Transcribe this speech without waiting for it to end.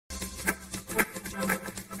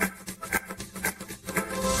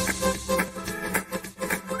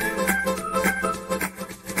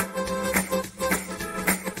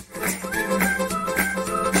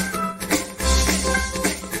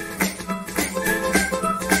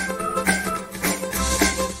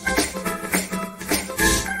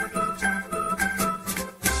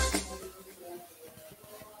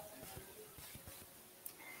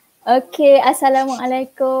Okey,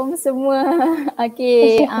 Assalamualaikum semua.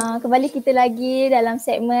 Okey, kembali kita lagi dalam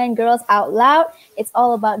segmen Girls Out Loud. It's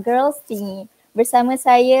all about girls thingy. Bersama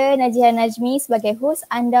saya Najiha Najmi sebagai host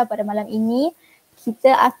anda pada malam ini.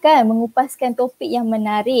 Kita akan mengupaskan topik yang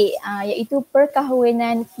menarik iaitu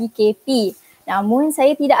perkahwinan PKP. Namun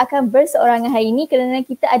saya tidak akan berseorangan hari ini kerana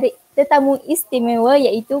kita ada tetamu istimewa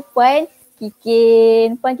iaitu Puan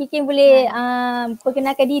Kikin. Puan Kikin boleh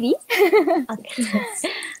perkenalkan diri?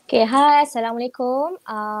 Okay, hai, Assalamualaikum.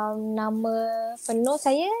 Nama penuh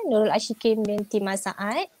saya Nurul Ashikin binti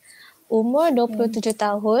Masaat. Umur 27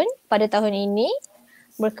 tahun pada tahun ini.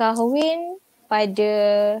 Berkahwin pada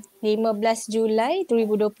 15 Julai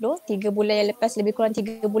 2020, 3 bulan yang lepas, lebih kurang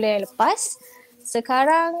 3 bulan yang lepas.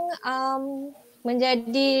 Sekarang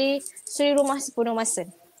menjadi suri rumah sepenuh masa.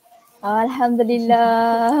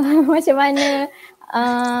 Alhamdulillah. Macam mana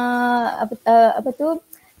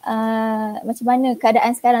macam mana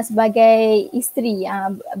keadaan sekarang sebagai isteri?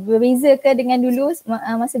 Berbeza ke dengan dulu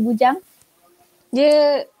masa bujang?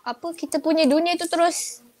 Dia kita punya dunia tu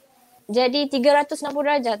terus jadi 360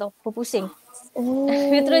 darjah tau, berpusing.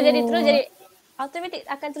 Dia terus jadi automatik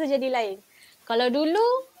akan terus jadi lain. Kalau dulu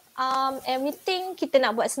everything kita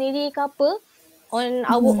nak buat sendiri ke apa on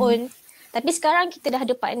our own. Tapi sekarang kita dah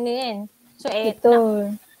ada partner kan. So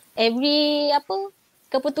betul. Every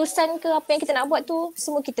keputusan ke apa yang kita nak buat tu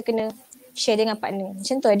semua kita kena share dengan partner.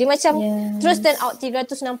 Macam tu. Dia macam terus turn out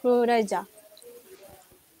 360 darjah.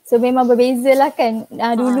 So memang berbeza lah kan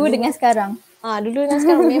dulu dengan sekarang. Dulu dengan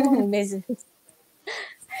sekarang memang berbeza.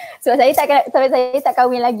 So saya tak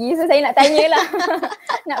kahwin lagi. So saya nak tanyalah.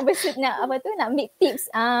 nak make tips.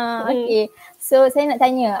 Okay. So saya nak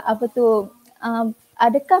tanya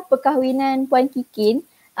adakah perkahwinan Puan Kikin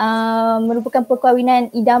merupakan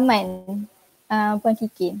perkahwinan idaman Puan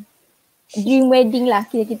Kikin? Dream wedding lah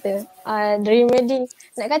kita. Dream wedding.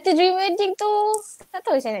 Nak kata dream wedding tu tak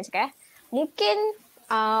tahu saya nak cakap. Mungkin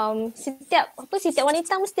setiap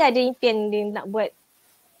wanita mesti ada impian dia nak buat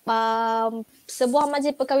sebuah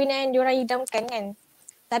majlis perkahwinan yang diorang idamkan kan.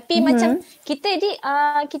 Tapi macam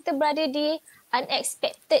kita berada di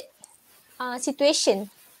unexpected situation.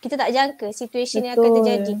 Kita tak jangka situation yang akan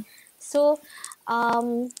terjadi. So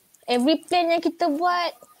every plan yang kita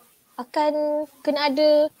buat akan kena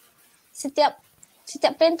ada setiap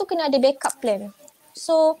plan tu kena ada backup plan.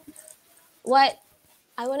 So what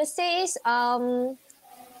I want to say is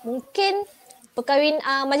mungkin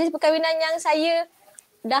majlis perkahwinan yang saya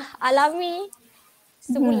dah alami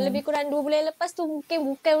lebih kurang 2 bulan lepas tu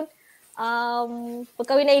mungkin bukan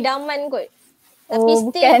perkahwinan idaman kot. Tapi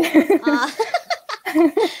still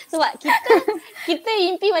sebab kita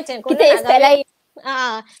impi macam kita expect lain.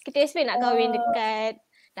 Kita expect nak kahwin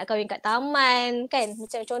nak kahwin kat taman kan.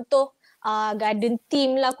 Macam contoh garden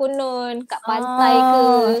theme lah konon kat pantai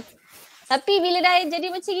ke. Tapi bila dah jadi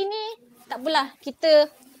macam gini, tak apalah, kita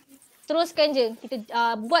teruskan je.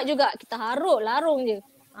 Kita buat juga, kita larung je.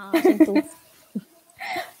 Macam tu.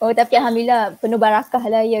 Oh tapi Alhamdulillah penuh barakah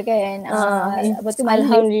lah ya kan.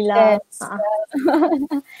 Alhamdulillah.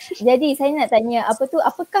 Jadi saya nak tanya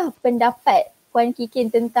apakah pendapat Puan Kikin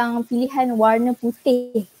tentang pilihan warna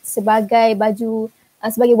putih sebagai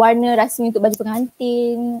warna rasmi untuk baju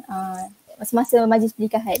pengantin semasa majlis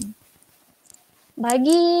pernikahan?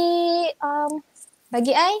 Bagi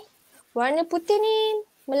I, warna putih ni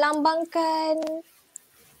melambangkan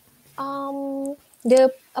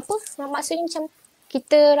maksudnya macam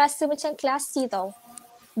kita rasa macam klasi tau.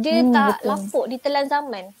 Dia tak lapuk ditelan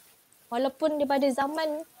zaman. Walaupun daripada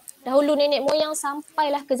zaman dahulu nenek moyang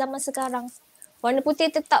sampailah ke zaman sekarang, warna putih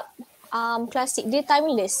tetap klasik. Dia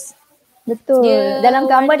timeless. Betul. Dalam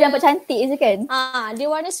gambar dia nampak cantik je kan? Dia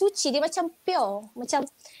warna suci. Dia macam pure. Macam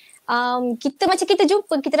kita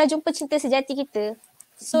dah jumpa cinta sejati kita.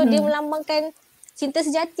 So dia melambangkan cinta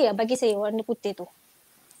sejati lah bagi saya warna putih tu.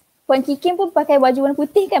 Puan Kikin pun pakai baju warna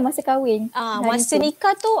putih kan masa kahwin? Masa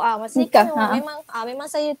nikah tu, memang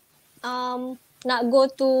saya nak go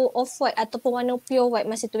to off-white ataupun warna pure white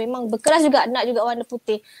masa tu. Memang berkeras juga nak juga warna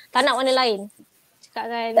putih. Tak nak warna lain. Cakap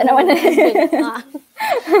kan. Tak nak warna lain.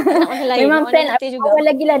 Tak nak warna lain. Memang plan awal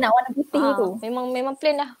lagi lah nak warna putih tu. Memang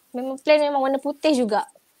plan dah. Memang warna putih juga.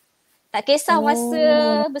 Tak kisah masa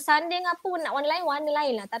bersanding apa nak warna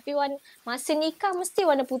lain lah. Tapi masa nikah mesti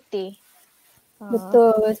warna putih.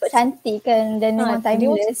 Betul, sebab cantik kan dan memang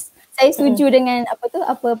timeless. Saya setuju dengan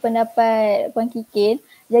apa pendapat Puan Kikin.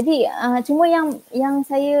 Jadi cuma yang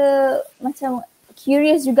saya macam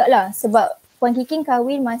curious jugalah sebab Puan Kikin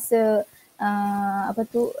kahwin masa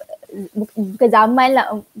bukan zaman lah,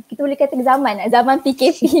 kita boleh kata zaman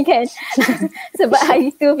PKP kan. Sebab hari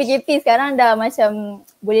tu PKP, sekarang dah macam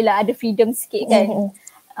bolehlah ada freedom sikit kan.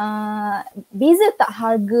 beza tak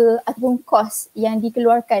harga ataupun kos yang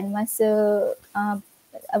dikeluarkan masa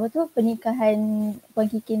pernikahan Puan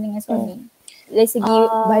Kikin dengan suami? Dari segi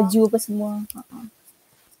baju apa semua.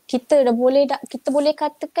 Kita boleh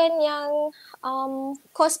katakan yang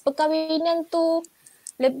kos perkahwinan tu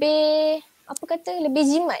lebih lebih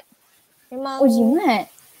jimat. Memang jimat.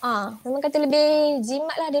 Memang kata lebih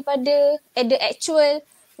jimat lah daripada the actual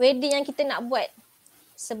wedding yang kita nak buat.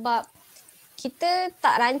 Sebab kita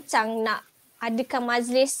tak rancang nak adakan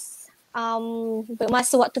majlis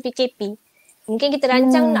masa waktu PKP. Mungkin kita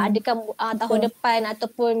rancang nak adakan tahun depan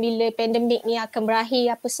ataupun bila pandemik ni akan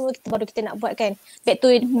berakhir apa semua baru kita nak buat kan.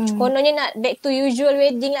 Kononnya nak back to usual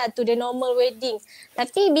wedding lah, to the normal wedding.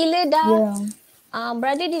 Tapi bila dah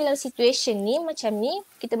berada di dalam situation ni macam ni,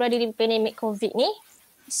 kita berada di pandemik COVID ni,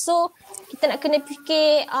 so kita nak kena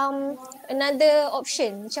fikir another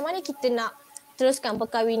option. Macam mana kita nak teruskan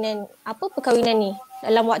perkahwinan ni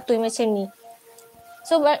dalam waktu macam ni.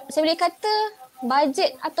 So saya boleh kata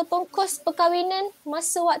bajet ataupun kos perkahwinan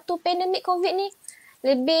masa waktu pandemik COVID ni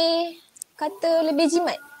lebih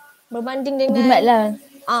jimat berbanding dengan jimat lah.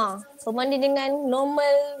 Berbanding dengan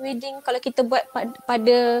normal wedding kalau kita buat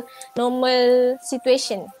pada normal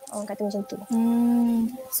situation. Orang kata macam tu.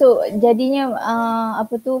 So jadinya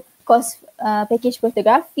kos package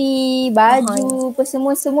fotografi, baju, apa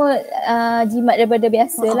semua jimat daripada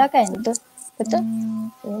biasa lah kan. Betul.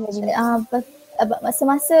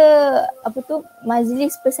 Masa-masa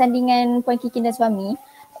majlis persandingan Puan Kikin dan suami,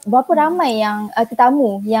 berapa ramai yang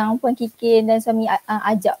tetamu yang Puan Kikin dan suami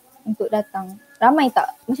ajak untuk datang? Ramai tak?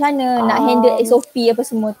 Macam mana nak handle SOP apa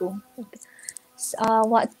semua tu?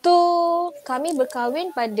 Waktu kami berkahwin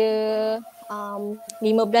pada 15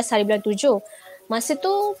 hari bulan 7. Masa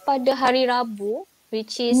tu pada hari Rabu,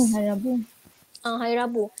 which is hari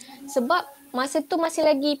Rabu. Sebab masa tu masih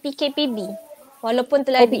lagi PKPB. Walaupun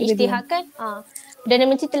telah diisytiharkan, Perdana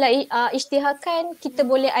Menteri telah isytiharkan kita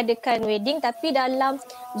boleh adakan wedding tapi dalam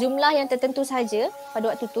jumlah yang tertentu saja pada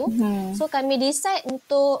waktu tu. So kami decide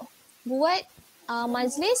untuk buat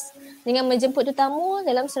majlis dengan menjemput tetamu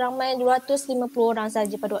dalam seramai 250 orang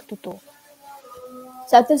saja pada waktu tu.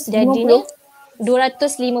 150? Jadinya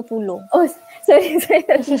 250. Oh, sorry.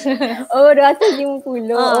 Oh, 250.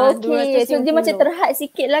 Okay. So dia macam terhad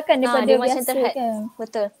sikit lah kan daripada dia biasa macam terhad. Kan.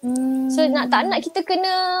 Betul. So tak nak kita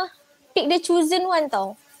kena pick the chosen one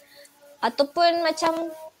tau. Ataupun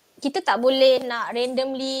macam kita tak boleh nak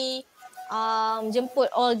randomly jemput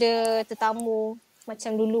all the tetamu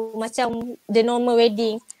macam dulu, macam the normal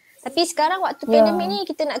wedding. Tapi sekarang waktu pandemik ni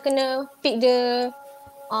kita nak kena pick the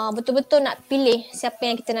betul-betul nak pilih siapa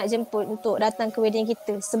yang kita nak jemput untuk datang ke wedding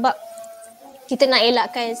kita. Sebab kita nak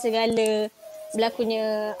elakkan segala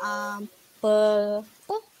berlakunya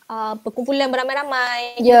perkumpulan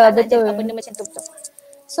beramai-ramai. Ya, kita tak betul. nak benda macam tu betul.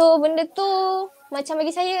 So benda tu macam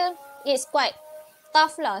bagi saya it's quite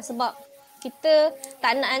tough lah sebab kita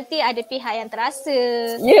tak nak nanti ada pihak yang terasa,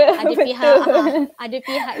 ada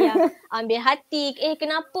pihak yang ambil hati,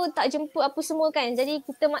 kenapa tak jemput apa semua kan. Jadi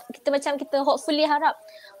kita hopefully harap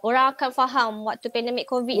orang akan faham waktu pandemik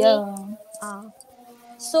COVID ni.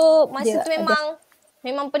 So masa tu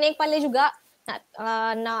memang pening kepala juga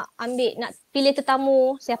nak pilih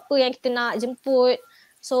tetamu, siapa yang kita nak jemput.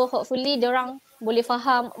 So hopefully diorang boleh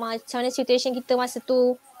faham macam mana situation kita masa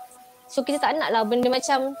tu. So kita tak nak lah benda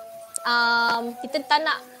macam kita tak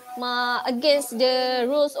nak against the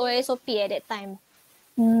rules or SOP at that time.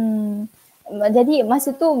 Jadi masa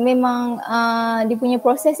tu memang dia punya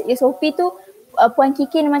proses SOP tu Puan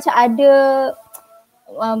Kikin macam ada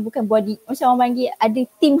bukan body, macam orang panggil ada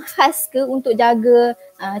tim khas ke untuk jaga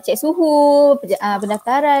cek suhu,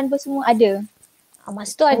 pendaftaran apa semua ada?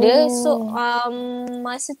 Masa tu ada. So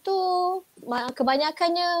masa tu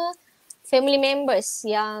kebanyakannya family members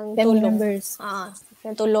yang tolong.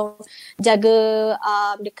 Yang tolong jaga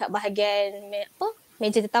dekat bahagian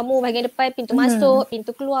meja tetamu, bahagian depan, pintu masuk, pintu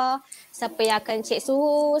keluar, siapa yang akan cek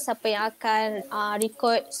suhu, siapa yang akan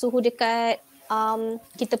record suhu dekat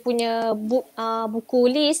kita punya buku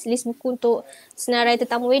list buku untuk senarai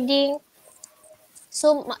tetamu wedding.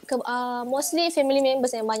 So mostly family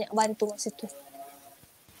members yang banyak bantu masa tu.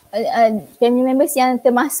 Family members yang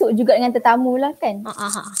termasuk juga dengan tetamu lah kan?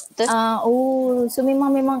 Betul. So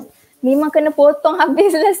memang kena potong habis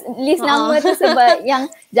list nama tu sebab yang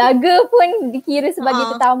jaga pun dikira sebagai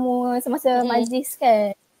tetamu semasa majlis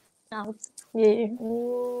kan?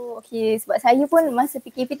 Okay, sebab saya pun masa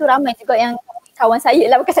PKP tu ramai juga yang kawan saya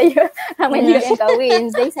lah, bukan saya, ramai juga yang kahwin.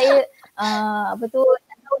 Jadi saya tak tahu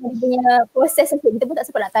dia punya proses sampai kita pun tak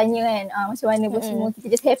sempat nak tanya kan macam mana pun semua, kita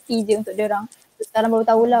just happy je untuk diorang. Sekarang baru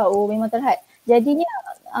tahulah memang terhad. Jadinya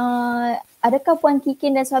adakah Puan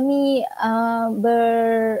Kikin dan suami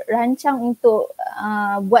berancang untuk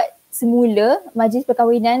buat semula majlis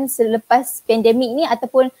perkahwinan selepas pandemik ni,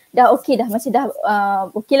 ataupun dah okey dah, macam dah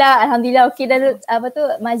okey lah, alhamdulillah okey dah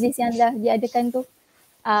majlis yang dah diadakan tu?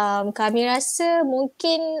 Kami rasa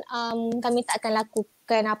mungkin kami tak akan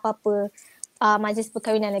lakukan apa-apa majlis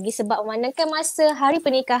perkahwinan lagi, sebab memandangkan masa hari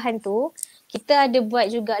pernikahan tu kita ada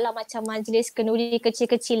buat jugalah macam majlis kenduri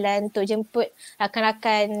kecil-kecilan untuk jemput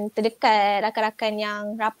rakan-rakan terdekat, rakan-rakan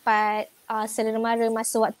yang rapat, saudara mara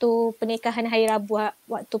masa waktu pernikahan hari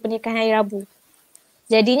Rabu.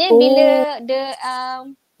 Jadinya bila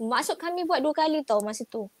maksud kami buat 2 kali tau masa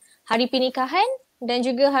tu. Hari pernikahan dan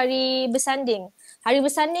juga hari bersanding. Hari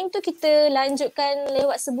bersanding tu kita lanjutkan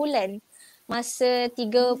lewat sebulan. Masa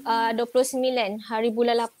 29 hari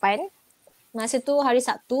bulan 8. Masa tu hari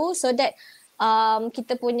Sabtu, so that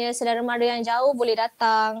kita punya saudara mara yang jauh boleh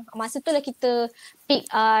datang. Masa tu lah kita pick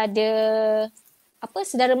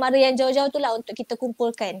saudara mara yang jauh-jauh tu lah untuk kita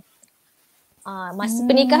kumpulkan. Masa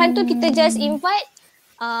pernikahan tu kita just invite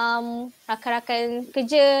rakan-rakan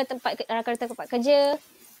kerja, rakan-rakan tempat kerja,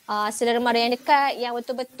 saudara mara yang dekat yang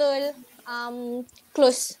betul-betul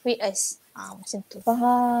close with us. Macam tu.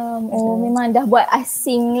 Faham. Memang dah buat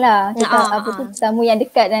asing lah. Tetamu yang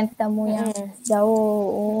dekat dan tetamu yang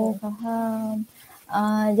jauh. Faham.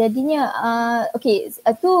 Jadinya okey,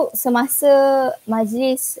 tu semasa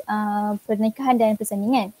majlis pernikahan dan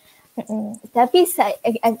persandingan. Tapi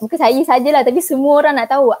bukan saya sajalah, tapi semua orang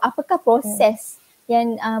nak tahu apakah proses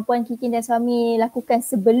yang Puan Kikin dan suami lakukan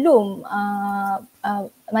sebelum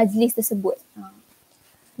majlis tersebut.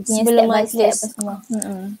 Sebelum majlis.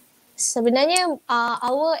 Sebenarnya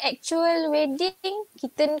our actual wedding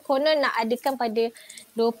kita konon nak adakan pada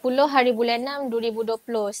 20 hari bulan 6 2020,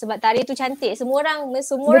 sebab tarikh tu cantik. Semua orang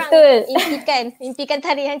impikan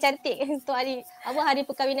tarikh yang cantik untuk hari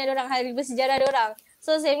perkahwinan diorang, hari bersejarah diorang.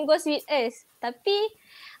 So same goes with us. Tapi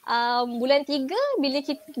bulan 3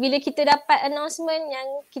 bila kita dapat announcement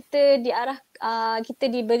yang kita kita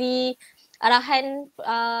diberi arahan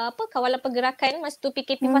kawalan pergerakan, masa tu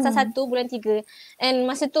PKP fasa 1 bulan 3, and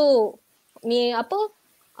masa tu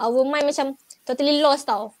our mind macam totally lost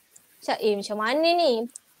tau. Macam mana ni,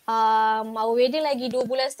 our wedding lagi 2.5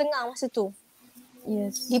 bulan masa tu.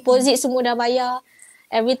 Yes. Deposit semua dah bayar,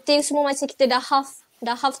 everything semua macam kita dah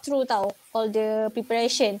half through tau, all the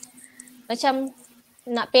preparation. Macam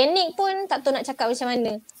nak panic pun tak tahu nak cakap macam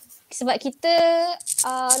mana, sebab kita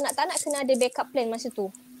tak nak kena ada backup plan masa tu.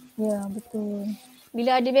 Ya, betul.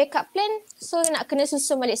 Bila ada backup plan, so nak kena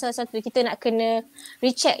susun balik satu-satu. Kita nak kena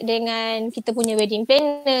recheck dengan kita punya wedding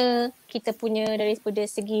planner, kita punya daripada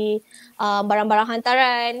segi barang-barang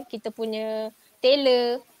hantaran, kita punya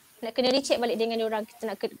tailor, nak kena recheck balik dengan diorang.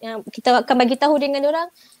 Kita akan bagi tahu dengan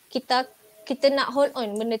diorang, kita nak hold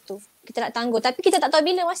on benda tu. Kita nak tangguh, tapi kita tak tahu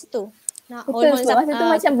bila masa tu. Betul, sebab masa tu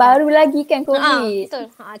macam baru lagi kan COVID. Betul.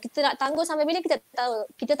 Kita nak tangguh sampai bila kita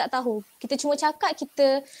tak tahu. Kita cuma cakap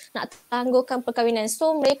kita nak tangguhkan perkahwinan.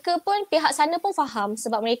 So mereka pun, pihak sana pun faham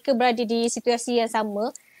sebab mereka berada di situasi yang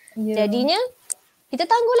sama. Yeah. Jadinya kita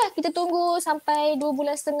tangguhlah. Kita tunggu sampai 2.5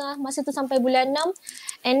 bulan. Masa tu sampai bulan 6.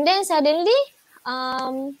 And then suddenly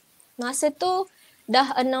masa tu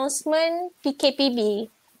dah announcement PKPB,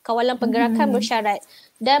 kawalan pergerakan bersyarat.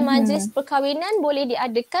 Dan majlis perkahwinan boleh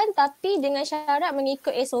diadakan tapi dengan syarat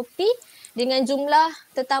mengikut SOP dengan jumlah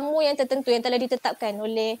tetamu yang tertentu yang telah ditetapkan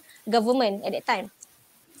oleh government at that time.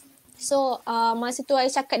 So masa tu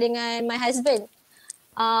saya cakap dengan my husband,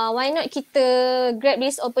 why not kita grab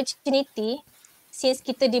this opportunity, since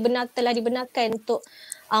kita telah dibenarkan untuk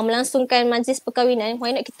melangsungkan majlis perkahwinan,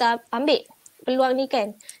 why not kita ambil peluang ni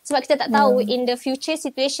kan, sebab kita tak tahu in the future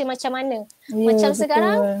situation macam mana. Macam betul.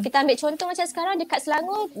 Sekarang kita ambil contoh macam sekarang dekat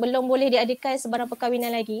Selangor belum boleh diadakan sebarang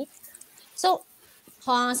perkahwinan lagi. So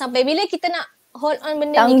sampai bila kita nak hold on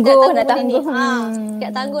benda ni, kita nak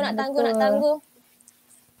tangguh.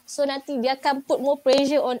 So nanti dia akan put more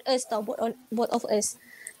pressure on us tau, both of us.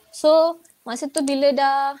 So masa tu bila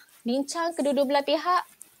dah bincang kedua-dua belah pihak,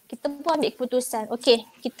 kita pun ambil keputusan, okay,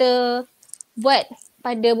 kita buat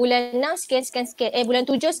pada bulan 6 sekian. Bulan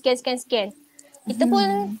 7 sekian. Kita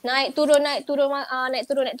pun naik turun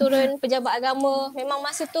pejabat agama. Memang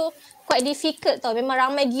masa tu quite difficult tau. Memang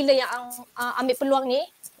ramai gila yang ambil peluang ni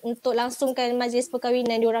untuk langsungkan majlis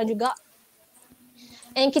perkahwinan diorang juga.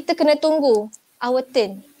 And kita kena tunggu our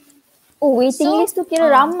turn. Oh, waiting list tu kira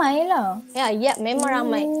ramai lah. Ya, memang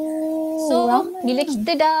ramai. So ramai. Bila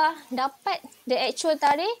kita dah dapat the actual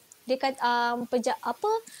tarikh, dia kata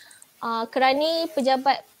kerani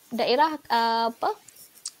pejabat daerah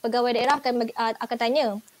pegawai daerah akan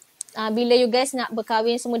tanya, bila you guys nak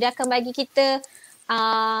berkahwin semua, dia akan bagi kita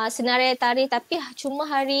senarai tarikh, tapi cuma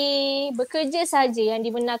hari bekerja saja yang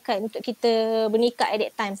dibenarkan untuk kita bernikah at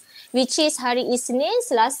that time, which is hari Isnin,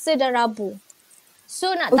 Selasa dan Rabu. So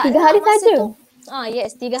nak tak 3 nak hari masa saja? tu,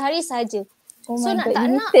 yes, 3 hari saja. Oh So my nak God, tak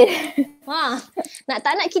limited. nak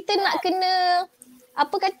tak nak kita nak kena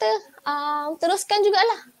apa kata teruskan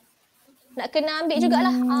jugalah. Nak kena ambil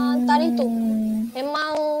jugalah tarikh tu.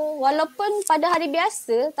 Memang walaupun pada hari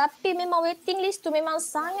biasa, tapi memang waiting list tu memang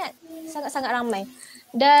sangat ramai.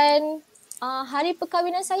 Dan hari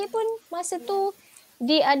perkahwinan saya pun masa tu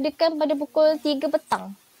diadakan pada pukul 3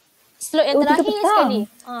 petang. Slot yang terakhir sekali.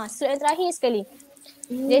 Slot yang terakhir sekali.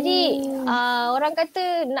 Jadi orang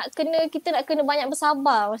kata kita nak kena banyak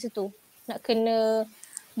bersabar masa tu. Nak kena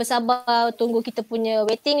bersabar tunggu kita punya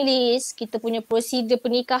waiting list, kita punya prosedur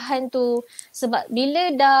pernikahan tu. Sebab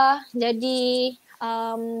bila dah jadi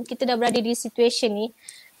kita dah berada di situation ni,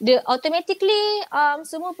 automatically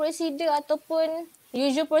semua prosedur ataupun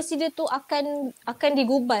usual prosedur tu akan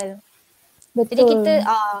digubal. Betul. Jadi kita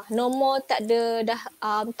no more tak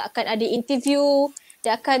akan ada interview,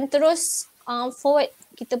 dia akan terus forward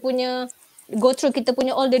kita punya go through kita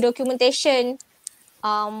punya all the documentation,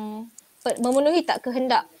 memenuhi tak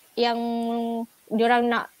kehendak yang diorang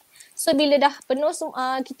nak. So bila dah penuh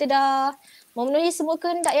kita dah memenuhi semua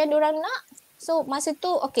kehendak yang diorang nak, so masa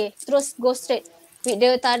tu okay, terus go straight with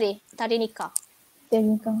the tarikh nikah.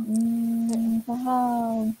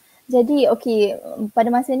 Faham. Jadi okay,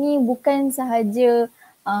 pada masa ni bukan sahaja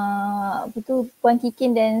Puan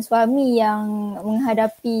Kikin dan suami yang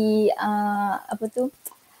menghadapi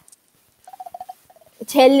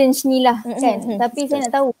challenge ni lah kan. Tapi saya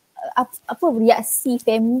nak tahu apa reaksi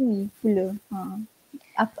family pula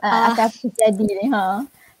akan terjadi ni.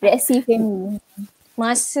 Reaksi family.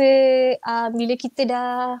 Masa bila kita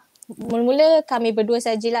dah mula-mula kami berdua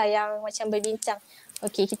sajalah yang macam berbincang.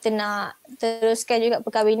 Okay, kita nak teruskan juga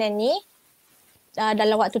perkahwinan ni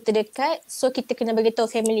dalam waktu terdekat. So kita kena beritahu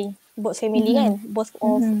family, both family kan, both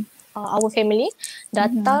of our family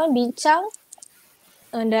datang bincang,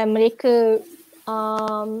 dan mereka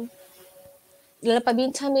lepas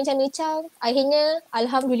bincang akhirnya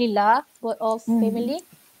alhamdulillah both of family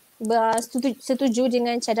setuju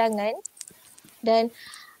dengan cadangan. Dan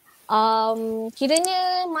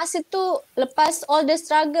kiranya masa tu lepas all the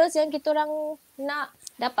struggles yang kita orang nak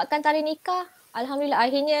dapatkan tarikh nikah, alhamdulillah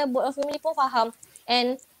akhirnya both of family pun faham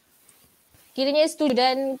and kiranya setuju,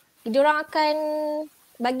 dan diorang akan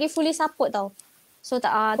bagi fully support tau. So tak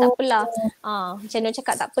apalah, macam diorang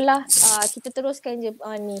cakap tak apalah, kita teruskan je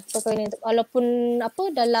ni perkahwinan, walaupun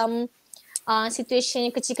dalam situation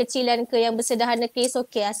yang kecil-kecilan ke yang bersederhana ke, is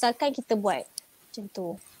okay asalkan kita buat macam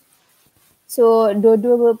tu. So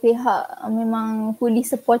dua-dua pihak memang fully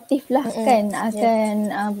supportive lah kan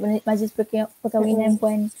akan majlis perkahwinan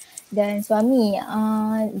puan dan suami.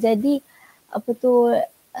 Jadi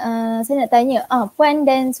saya nak tanya, puan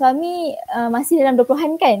dan suami masih dalam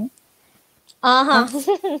 20-an kan?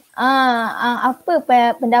 Apa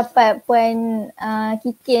pendapat puan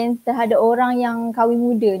Kikin terhadap orang yang kahwin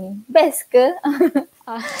muda ni? Best ke?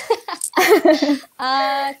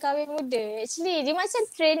 Kahwin muda actually dia macam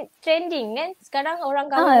trending kan sekarang.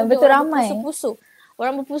 Orang kahwin muda, betul, orang ramai.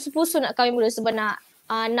 Orang berpusu-pusu nak kahwin muda sebab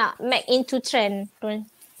nak make into trend.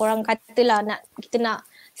 Orang katalah kita nak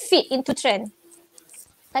fit into trend.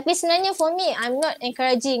 Tapi sebenarnya for me, I'm not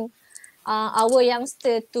encouraging our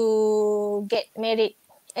youngster to get married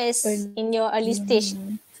as in your early stage.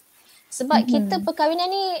 Sebab kita perkahwinan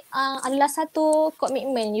ni adalah satu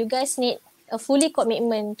komitmen. You guys need a fully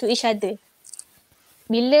commitment to each other.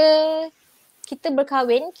 Bila kita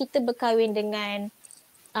berkahwin dengan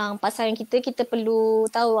pasangan kita perlu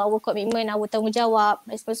tahu our commitment, our tanggungjawab,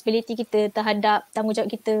 responsibility kita terhadap tanggungjawab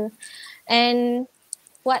kita. And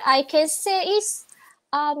what I can say is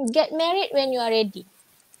get married when you are ready.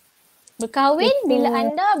 Berkahwin bila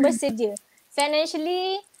anda bersedia.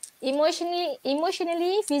 Financially,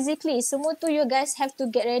 emotionally, physically, semua tu you guys have to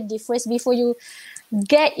get ready first before you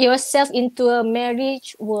get yourself into a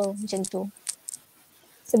marriage world macam tu.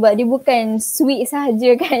 Sebab dia bukan sweet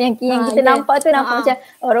sahaja kan yang kita nampak tu nampak macam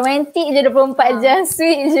romantik je 24 jam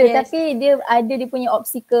sweet je, tapi dia ada dia punya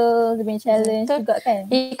obstacle, dia punya challenge juga kan.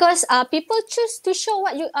 Because people choose to show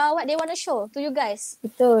what they want to show to you guys.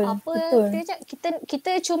 Betul.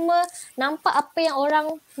 Kita cuma nampak apa yang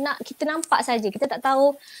orang nak kita nampak saja. Kita tak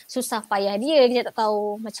tahu susah payah dia, kita tak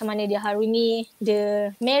tahu macam mana dia harungi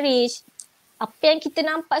the marriage. Apa yang kita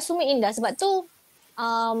nampak semua indah. Sebab tu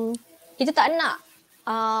kita tak nak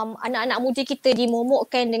anak-anak muda kita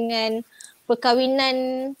dimomokkan dengan perkahwinan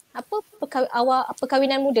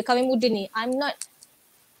perkahwinan muda, kahwin muda ni. I'm not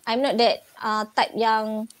I'm not that type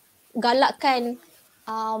yang galakkan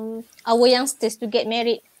our youngsters to get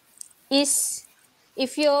married. Is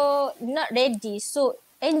if you're not ready, so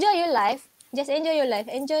enjoy your life, just enjoy your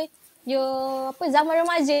life, enjoy your zaman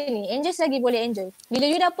remaja ni, enjoy selagi boleh enjoy. Bila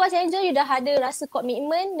you dah puas enjoy, you dah ada rasa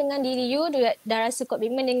komitmen dengan diri you, dah rasa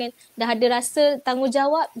komitmen dengan, dah ada rasa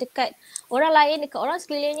tanggungjawab dekat orang lain, dekat orang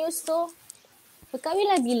sekeliling you, so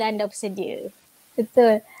berkahwinlah bila anda bersedia.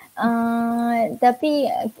 Betul. Tapi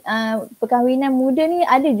perkahwinan muda ni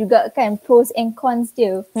ada juga kan pros and cons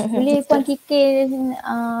dia. Boleh Puan Kiki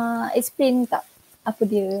explain tak apa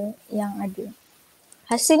dia yang ada?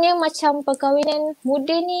 Hasilnya macam perkahwinan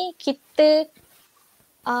muda ni kita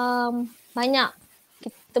banyak,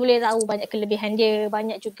 kita boleh tahu banyak kelebihan dia,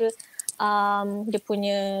 banyak juga dia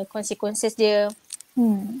punya consequences dia.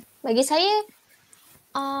 Bagi saya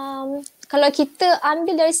kalau kita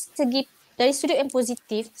ambil dari sudut yang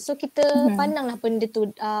positif, so kita pandanglah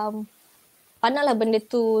benda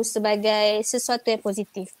tu sebagai sesuatu yang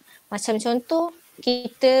positif. Macam contoh,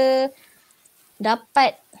 kita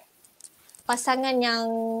dapat pasangan yang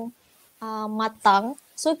matang,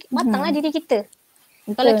 so matanglah diri kita.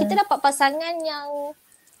 Betul. Kalau kita dapat pasangan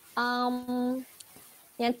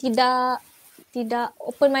yang tidak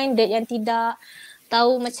open minded, yang tidak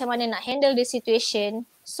tahu macam mana nak handle the situation,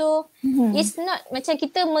 so it's not macam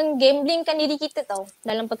kita menggamblingkan diri kita tau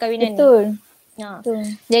dalam perkahwinan ni. Betul.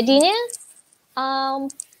 Jadinya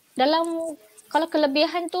dalam, kalau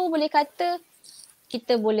kelebihan tu boleh kata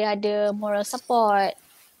kita boleh ada moral support,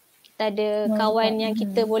 kita ada kawan yang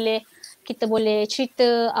kita boleh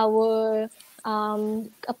cerita our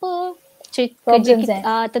kerja kita,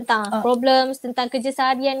 tentang problems, tentang kerja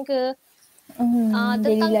seharian ke,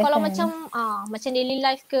 tentang kalau macam daily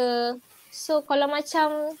life ke. So kalau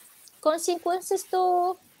macam consequences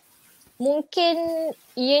tu mungkin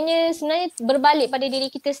ianya sebenarnya berbalik pada diri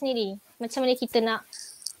kita sendiri. Macam mana kita nak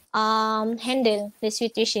handle the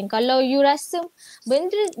situation. Kalau you rasa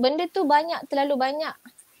benda tu terlalu banyak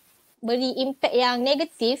beri impact yang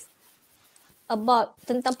negatif about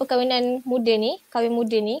tentang perkahwinan muda ni, kahwin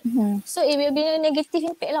muda ni, so it will be a negative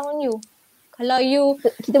impact lah on you. Kalau you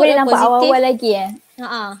kita boleh nampak awal-awal lagi yeah.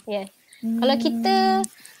 Kalau kita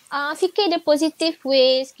fikir the positive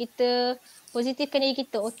ways, kita positifkan diri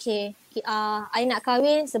kita, okay, I nak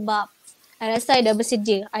kahwin sebab I rasa I dah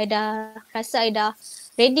bersedia, I dah rasa I dah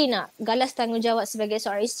ready nak galas tanggungjawab sebagai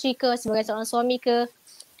seorang isteri ke, sebagai seorang suami ke.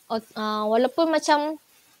 Walaupun macam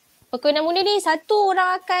perkahwinan muda ni, satu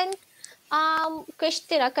orang akan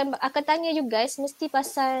question, akan tanya you guys mesti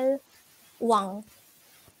pasal wang.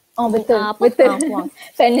 Betul. Wang.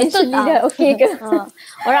 Financially dah okay ke?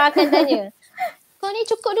 Orang akan tanya, kau ni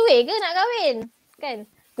cukup duit ke nak kahwin? Kan?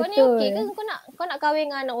 Kau ni okey ke kau nak kahwin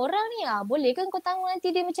dengan anak orang ni? Boleh ke kau tanggung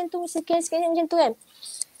nanti dia macam tu, sekian macam tu kan?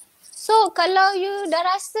 So kalau you dah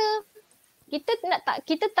rasa kita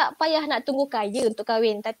tak payah nak tunggu kaya untuk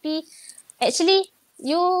kahwin, tapi actually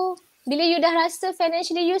bila you dah rasa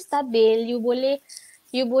financially you stabil, you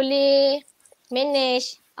boleh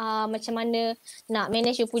manage macam mana nak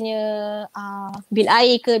manage you punya bil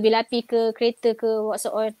air ke, bil api ke, kereta ke,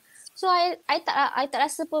 whatsoever. So I tak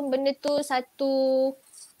rasa pun benda tu satu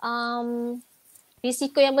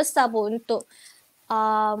risiko yang besar pun untuk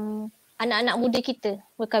anak-anak muda kita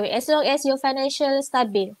berkahwin, as long as your financial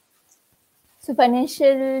stabil. So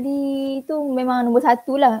financially tu memang nombor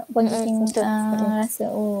satu lah Puan Kiki rasa.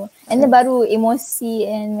 And then baru emosi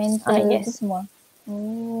and mental tu semua.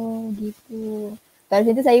 Gitu. Kalau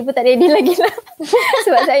macam tu saya pun tak ready lagi lah.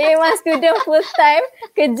 Sebab saya memang student full time,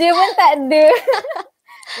 kerja pun tak ada.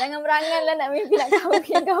 Jangan berangan lah nak mimpi nak kahwin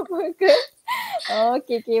ke apa ke.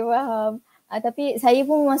 Okay, faham. Tapi saya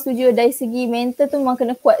pun memang setuju dari segi mental tu memang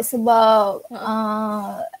kena kuat sebab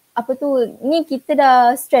ni kita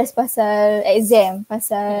dah stress pasal exam,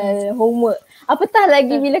 pasal homework. Apatah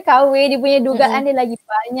lagi bila kahwin, dia punya dugaan dia lagi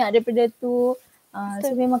banyak daripada tu.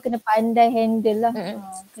 So memang kena pandai handle lah.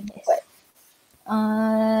 Kena kuat.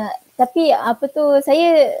 Tapi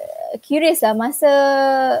saya curious lah, masa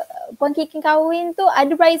Puan Kiki kahwin tu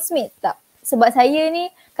ada bridesmaid tak? Sebab saya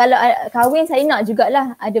ni kalau kahwin saya nak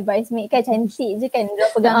jugalah ada bridesmaid kan, cantik je kan, dia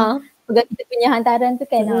pegang kita punya hantaran tu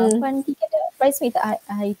kan. Puan Kiki ada bridesmaid tak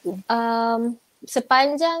hari tu?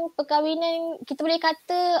 Sepanjang perkahwinan, kita boleh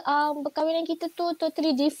kata perkahwinan kita tu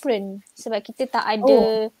totally different sebab kita tak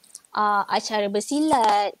ada acara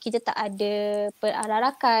bersilat, kita tak ada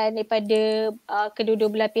perarakan daripada kedua-dua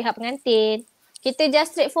belah pihak pengantin. Kita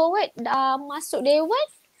just straightforward masuk dewan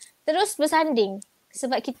terus bersanding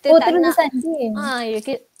sebab kita tak nak bersanding.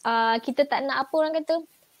 Kita tak nak apa orang kata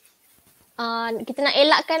kita nak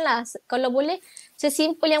elakkan lah kalau boleh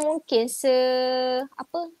sesimpel yang mungkin,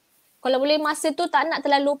 kalau boleh masa tu tak nak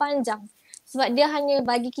terlalu panjang. Sebab dia hanya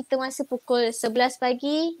bagi kita masa pukul 11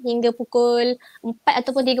 pagi hingga pukul 4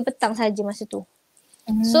 ataupun 3 petang saja masa tu.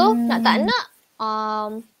 So nak tak nak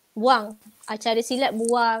buang. Acara silat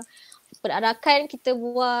buang. Perarakan kita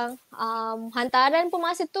buang. Hantaran pun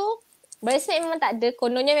masa tu bridesmaid memang tak ada.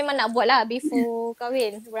 Kononnya memang nak buat lah before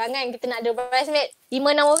kahwin. Berangan kita nak ada bridesmaid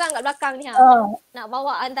 5-6 orang kat belakang ni. Nak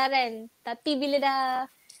bawa hantaran. Tapi bila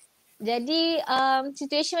dah jadi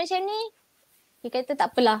situation macam ni, dia kata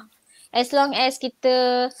tak apalah. As long as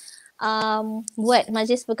kita buat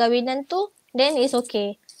majlis perkahwinan tu, then it's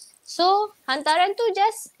okay. So hantaran tu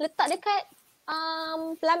just letak dekat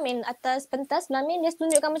pelamin, atas pentas pelamin, just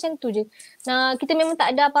tunjukkan macam tu je. Nah, kita memang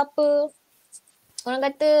tak ada apa-apa, orang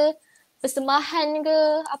kata persembahan ke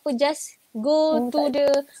apa, just go to the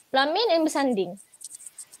pelamin and bersanding.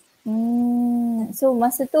 So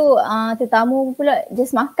masa tu tetamu pula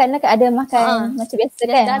just makan lah, ada makan macam biasa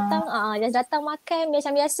kan? Just datang makan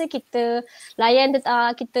macam biasa, kita layan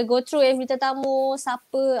kita go through every tetamu,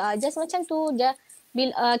 siapa, just macam tu.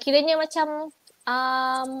 Kiranya macam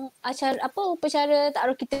acara upacara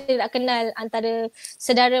taaruf kita nak kenal antara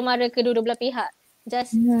saudara mara kedua-dua belah pihak.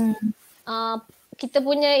 Just kita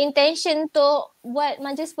punya intention untuk buat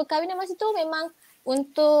majlis perkahwinan masa tu memang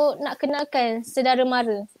untuk nak kenalkan saudara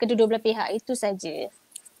mara kedua-dua belah pihak, itu saja.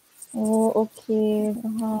 Oh, okey,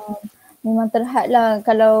 faham. Memang terhad lah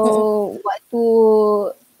kalau waktu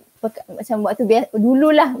macam waktu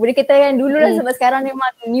dululah, boleh katakan dululah, sebab sekarang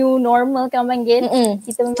memang new normal kan panggil.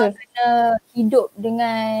 Kita memang kena hidup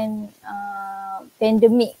dengan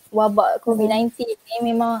pandemik wabak COVID-19 ni,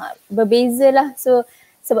 memang berbeza lah. So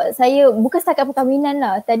sebab saya bukan setakat perkahwinan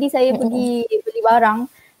lah, tadi saya pergi beli barang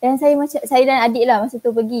dan saya dan adik lah masa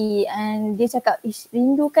tu pergi, and dia cakap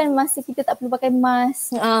rindu kan masa kita tak perlu pakai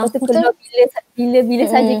mask, lepas tu keluar bila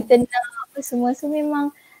saja kita nak apa semua. So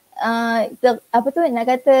memang nak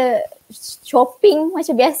kata shopping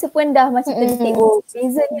macam biasa pun dah macam terdetik. Oh,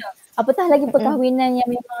 bezanya. Apatah lagi perkahwinan yang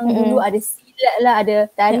memang dulu ada silat lah, ada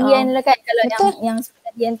tarian lah kan, kalau yang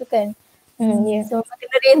tarian tu kan. So memang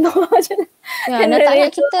kena rindu macam tu. Nak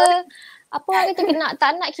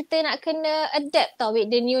tak nak kita kita nak kena adapt tau with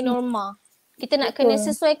the new normal. Kita nak kena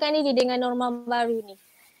sesuaikan diri dengan norma baru ni.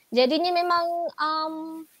 Jadinya memang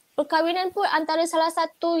perkahwinan pun antara salah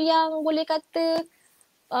satu yang boleh kata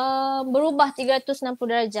berubah 360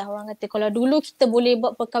 darjah. Orang kata kalau dulu kita boleh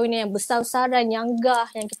buat perkahwinan yang besar-besaran, yang gah,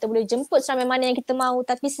 yang kita boleh jemput seramai mana yang kita mahu,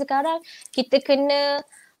 tapi sekarang kita kena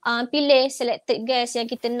pilih selected guest yang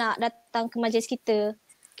kita nak datang ke majlis kita.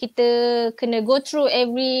 Kita kena go through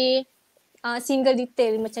every single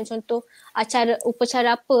detail, macam contoh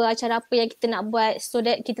upacara apa yang kita nak buat, so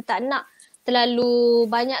that kita tak nak terlalu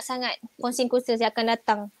banyak sangat konsing-konsing yang akan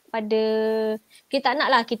datang pada, kita tak nak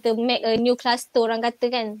lah kita make a new cluster, orang kata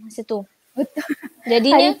kan masa tu. Betul.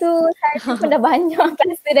 Jadinya hari tu saya pun dah banyak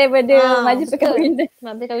cluster daripada majlis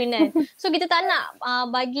perkahwinan. So kita tak nak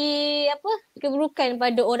bagi keburukan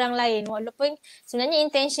pada orang lain, walaupun sebenarnya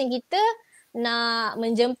intention kita nak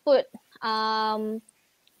menjemput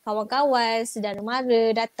kawan-kawan, saudara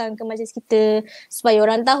mara datang ke majlis kita supaya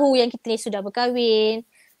orang tahu yang kita ni sudah berkahwin.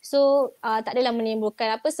 So tak adalah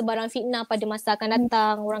menimbulkan sebarang fitnah pada masa akan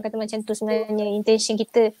datang. Orang kata macam tu sebenarnya intention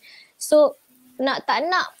kita. So nak tak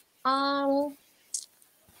nak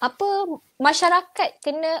masyarakat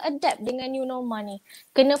kena adapt dengan new normal ni.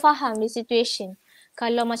 Kena faham the situation.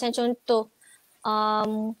 Kalau macam contoh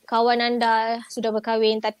kawan anda sudah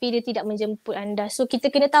berkahwin tapi dia tidak menjemput anda, so kita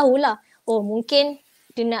kena tahulah, oh mungkin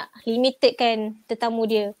dia nak limited kan tetamu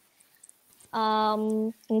dia.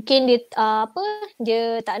 Mungkin dia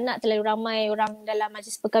dia tak nak terlalu ramai orang dalam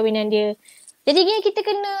majlis perkahwinan dia. Jadi kita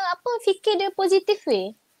kena fikir dia positive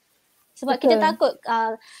way. Sebab kita takut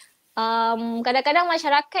kadang-kadang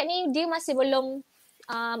masyarakat ni dia masih belum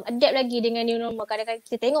adapt lagi dengan new normal. Kadang-kadang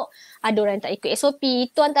kita tengok ada orang tak ikut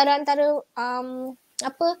SOP. Itu antara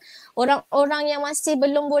orang-orang yang masih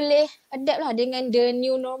belum boleh adapt lah dengan the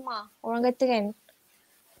new normal, orang kata kan.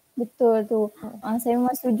 Betul tu. Saya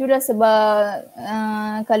memang setuju lah, sebab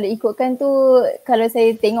kalau ikutkan tu, kalau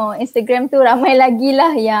saya tengok Instagram tu ramai lagi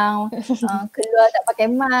lah yang keluar tak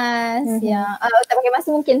pakai mask, yang tak pakai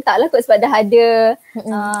mask mungkin tak lah kot, sebab dah ada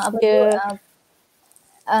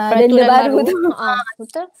denda baru tu.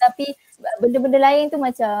 Betul. Tapi benda-benda lain tu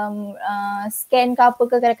macam scan ke apa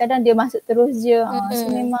ke, kadang-kadang dia masuk terus je.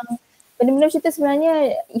 So memang benda-benda macam tu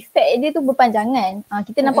sebenarnya efek dia tu berpanjangan.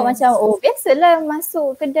 Kita nampak macam biasalah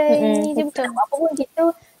masuk kedai ni je, bukan apa pun,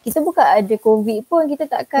 kita bukan ada COVID pun, kita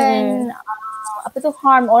takkan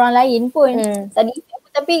harm orang lain pun. Tadi efek pun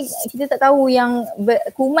tapi kita tak tahu yang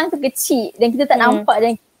kuman tu kecil dan kita tak nampak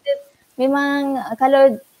dan kita memang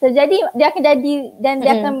kalau terjadi dia akan jadi dan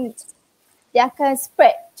dia akan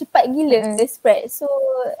spread cepat gila spread. So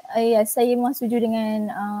ya, saya memang setuju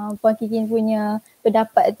dengan Puan Kikin punya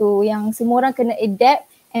pendapat tu yang semua orang kena adapt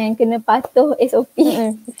and kena patuh SOP.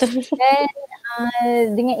 Dan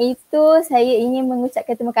dengan itu saya ingin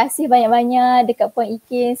mengucapkan terima kasih banyak-banyak dekat Puan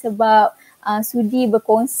Ikin sebab sudi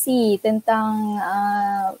berkongsi tentang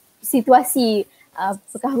situasi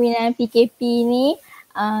perkahwinan PKP ni.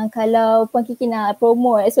 Kalau Puan Kiki nak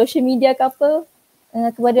promote social media ke apa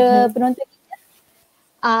kepada penonton kita?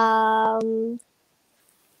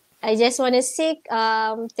 I just want to say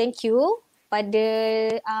thank you pada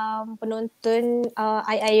penonton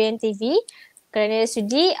IIUN TV kerana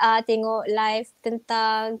sudi tengok live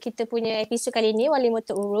tentang kita punya episod kali ni,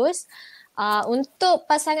 Walimatul Urus. Untuk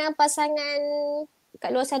pasangan-pasangan kat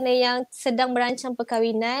luar sana yang sedang merancang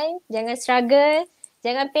perkahwinan, jangan struggle,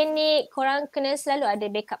 jangan panik, korang kena selalu ada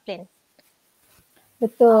backup plan.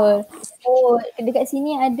 Betul. Oh, dekat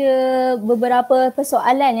sini ada beberapa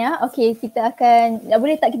persoalan ya. Okey, kita akan,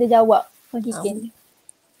 boleh tak kita jawab? Kikin.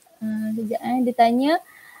 Sekejap dia tanya,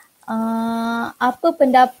 apa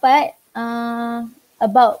pendapat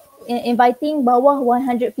about inviting bawah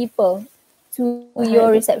 100 people to your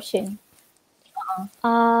reception?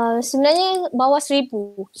 Sebenarnya bawah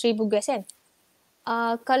 1,000 guys kan.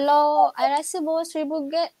 Kalau I rasa bawah 1,000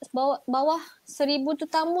 guys, bawah 1,000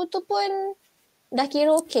 tetamu tu pun dah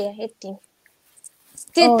kira okay I think.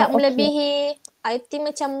 Still tak melebihi. I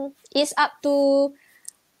think macam is up to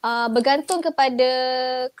bergantung kepada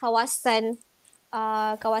kawasan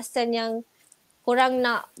yang korang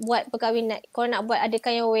nak buat perkahwinan. Korang nak buat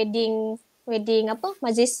adakah yang wedding apa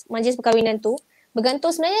majlis perkahwinan tu.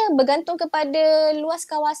 Bergantung kepada luas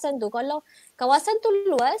kawasan tu. Kalau kawasan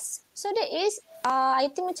tu luas, so that is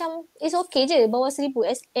I think macam is okay je bawah 1,000.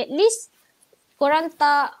 At least korang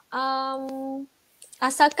tak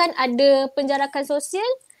asalkan ada penjarakan sosial,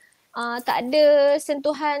 tak ada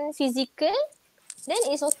sentuhan fizikal,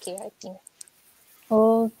 then it's okay I think.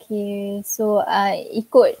 Okay, so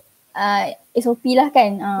ikut SOP lah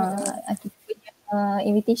kan kita punya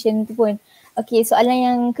invitation tu pun. Okay, soalan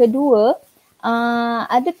yang kedua,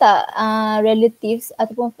 ada tak relatives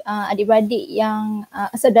ataupun adik-beradik yang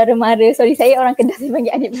saudara mara, sorry saya orang Kedah saya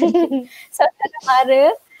panggil adik-beradik, saudara mara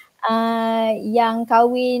yang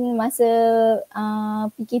kahwin masa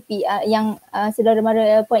PKP, yang saudara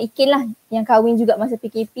mara Puan Ikin lah yang kahwin juga masa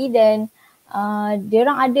PKP dan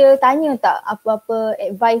diorang ada tanya tak apa-apa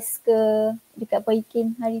advice ke dekat Puan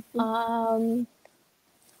Ikin hari tu?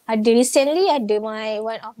 Ada recently ada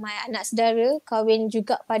one of my anak saudara kahwin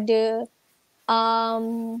juga pada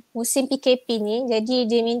musim PKP ni, jadi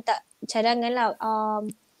dia minta cadangan lah.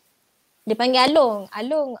 Dia panggil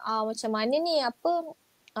Along macam mana ni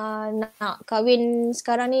nak kahwin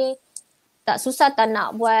sekarang ni, tak susah tak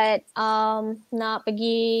nak buat nak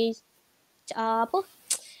pergi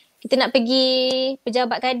kita nak pergi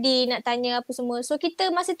pejabat kadi nak tanya apa semua. So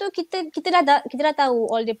kita masa tu kita dah tahu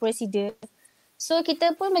all the procedure. So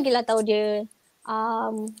kita pun bagilah tahu dia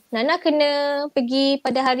Nana kena pergi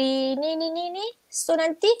pada hari ni. So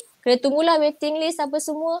nanti kena tunggulah waiting list apa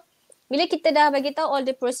semua. Bila kita dah bagi tahu all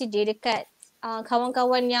the procedure dekat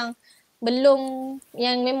kawan-kawan yang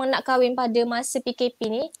yang memang nak kahwin pada masa PKP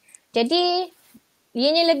ni, jadi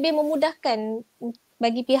ianya lebih memudahkan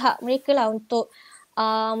bagi pihak mereka lah untuk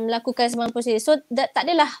melakukan semua prosedur. So tak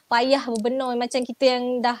adalah payah benar macam kita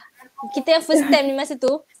yang first time ni masa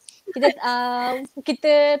tu.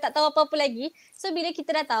 Kita tak tahu apa-apa lagi. So bila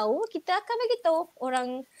kita dah tahu, kita akan bagi tahu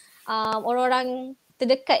orang-orang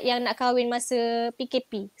terdekat yang nak kahwin masa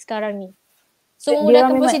PKP sekarang ni. So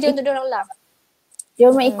memudahkan prosedur untuk diorang lah. Dia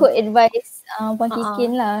memang ikut advice Puan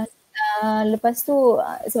Kikin lah. Lepas tu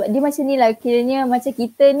sebab dia macam ni lah, kiranya macam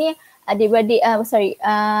kita ni adik-beradik,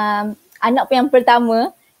 anak yang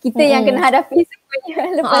pertama, kita yang kena hadapi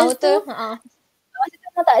semuanya. Lepas tu masa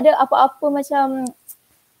tu tak ada apa-apa macam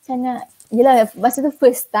nak, yelah masa tu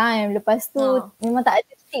first time. Lepas tu memang tak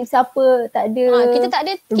ada tips apa, tak ada kita tak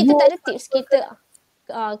ada tips. Kita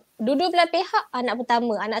dua-dua belah pihak anak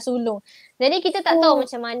pertama, anak sulung. Jadi kita tak tahu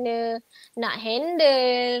macam mana nak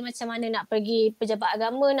handle, macam mana nak pergi pejabat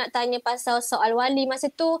agama, nak tanya pasal soal wali.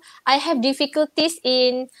 Masa tu I have difficulties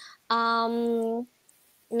in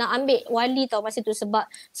nak ambil wali tau masa tu sebab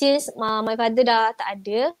since my father dah tak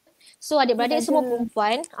ada. So adik-beradik semua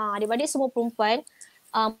perempuan.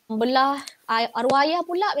 Belah arwah ayah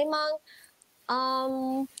pula memang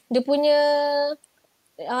dia punya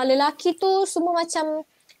lelaki tu semua macam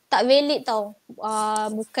tak valid tau.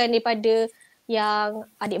 Bukan daripada yang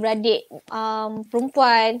adik-beradik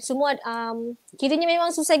perempuan semua kiranya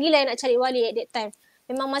memang susah gila nak cari wali at that time.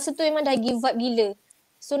 Memang masa tu memang dah give up gila.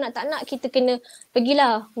 So nak tak nak kita kena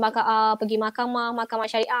pergilah pergi mahkamah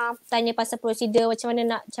syariah, tanya pasal prosedur macam mana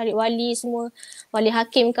nak cari wali semua, wali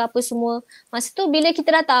hakim ke apa semua. Masa tu bila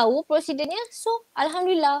kita dah tahu prosedurnya, so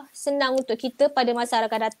alhamdulillah senang untuk kita pada masa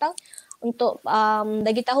akan datang untuk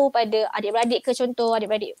bagi tahu pada adik-beradik ke, contoh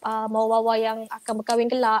adik-beradik bawa-bawa yang akan berkahwin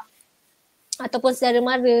kelak ataupun saudara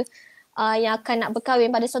mara yang akan nak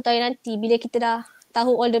berkahwin pada suatu hari nanti, bila kita dah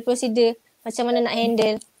tahu all the procedure macam mana nak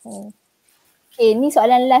handle. Okay, ni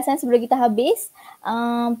soalan last sebelum kita habis.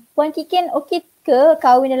 Puan Kikin okey ke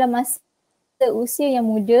kahwin dalam masa usia yang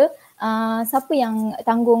muda? Siapa yang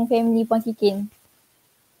tanggung family Puan Kikin?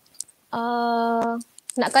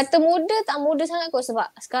 Nak kata muda tak muda sangat kot, sebab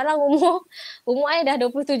sekarang umur I dah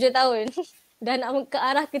 27 tahun. Dah nak ke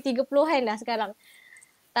arah ke 30-an dah sekarang.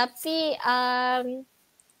 Tapi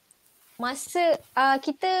masa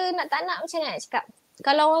kita nak tak nak macam mana nak cakap,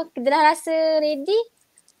 kalau kita dah rasa ready,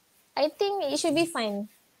 I think it should be fine.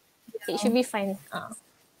 It should be fine.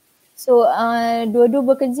 So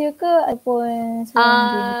dua-dua bekerja ke ataupun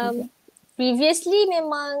previously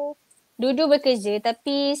memang dua-dua bekerja,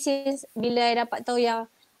 tapi since bila I dapat tahu yang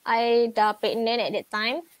I dah pregnant at that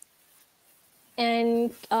time,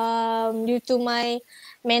 and due to my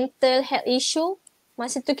mental health issue,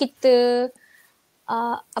 masa tu kita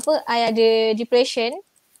I ada depression.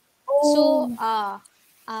 So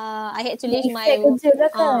I had to leave my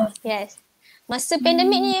yes. Masa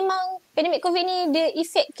pandemik ni memang, pandemik COVID ni dia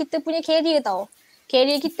effect kita punya career tau.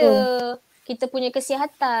 Career kita, kita punya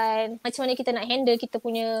kesihatan, macam mana kita nak handle kita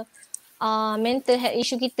punya mental health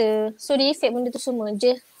issue kita. So dia effect benda tu semua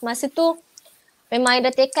je. Masa tu memang I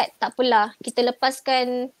dah tekad tak apalah, kita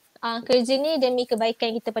lepaskan kerja ni demi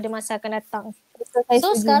kebaikan kita pada masa akan datang.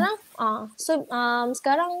 So sekarang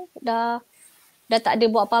sekarang dah tak ada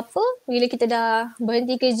buat apa-apa. Bila kita dah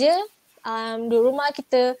berhenti kerja, duduk rumah,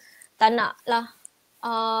 kita tak nak lah,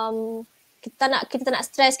 kita tak nak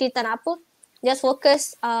stress, kita tak nak apa. Just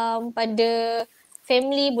fokus pada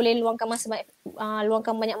family, boleh luangkan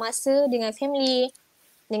banyak masa dengan family,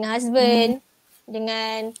 dengan husband,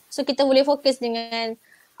 dengan, so kita boleh fokus dengan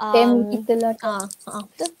family kita lah.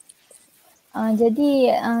 Betul.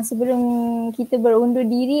 Jadi sebelum kita berundur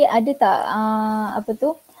diri, ada tak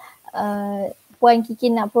Puan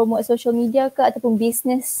Kikin nak promote social media ke ataupun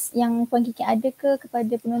bisnes yang Puan Kikin ada ke kepada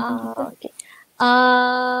penonton kita? Okay.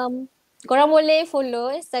 Korang boleh follow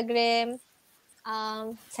Instagram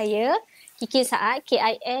saya, Kikin Saad,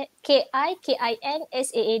 KIKINSAAD,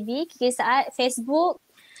 Kikin Saad. Facebook,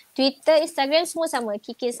 Twitter, Instagram semua sama,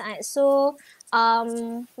 Kikin Saad. So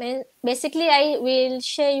basically I will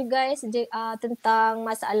share you guys tentang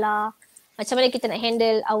masalah macam mana kita nak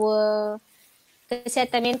handle our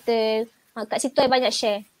kesihatan mental. Kat situ I banyak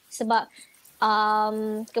share, sebab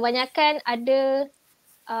kebanyakan ada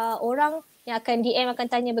orang yang akan DM, akan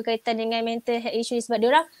tanya berkaitan dengan mental health issue, sebab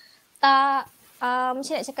diorang tak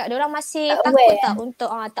macam nak cakap, diorang masih tak takut aware. Untuk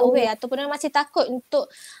tak aware, ataupun diorang masih takut untuk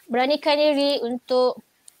beranikan diri untuk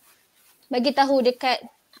bagi tahu dekat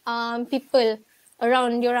people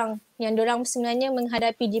around diorang yang diorang sebenarnya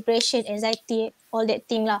menghadapi depression, anxiety, all that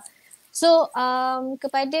thing lah. So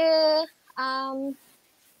kepada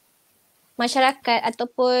masyarakat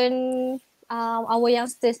ataupun our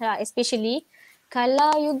youngsters lah especially,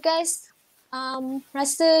 kalau you guys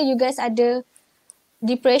rasa you guys ada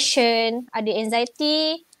depression, ada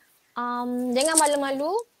anxiety, jangan malu-malu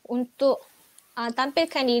untuk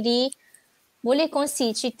tampilkan diri. Boleh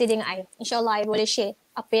kongsi cerita dengan I. InsyaAllah I boleh share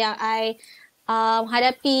apa yang I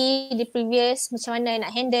hadapi di previous, macam mana I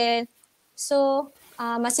nak handle. So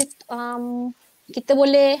masih kita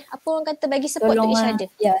boleh orang kata bagi support to each other.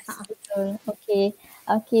 Yes, betul. Okay.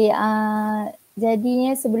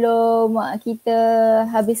 Jadinya sebelum kita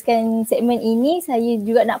habiskan segmen ini, saya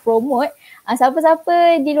juga nak promote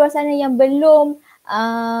siapa-siapa di luar sana yang belum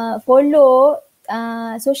follow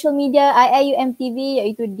social media IIUM TV,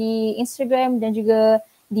 iaitu di Instagram dan juga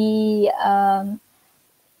di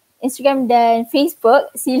Instagram dan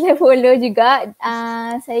Facebook, sila follow juga.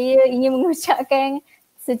 Saya ingin mengucapkan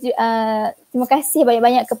terima kasih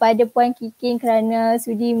banyak-banyak kepada Puan Kikin kerana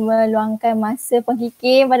sudi meluangkan masa Puan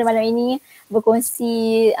Kikin pada malam ini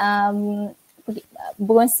berkongsi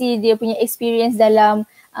dia punya experience dalam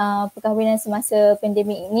perkahwinan semasa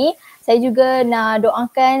pandemik ini. Saya juga nak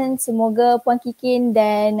doakan semoga Puan Kikin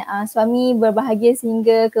dan suami berbahagia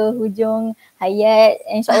sehingga ke hujung hayat,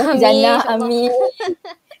 insyaAllah ke jannah, amin.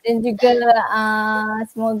 Dan juga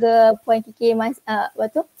semoga Puan Kikin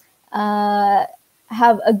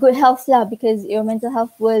have a good health lah, because your mental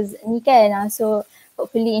health was ni kan. So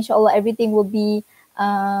hopefully insyaAllah everything will be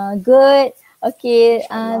good. Okay,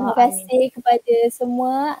 terima InsyaAllah, amin. kasih kepada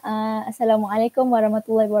semua. Assalamualaikum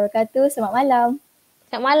warahmatullahi wabarakatuh. Selamat malam.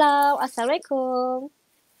 Selamat malam. Assalamualaikum.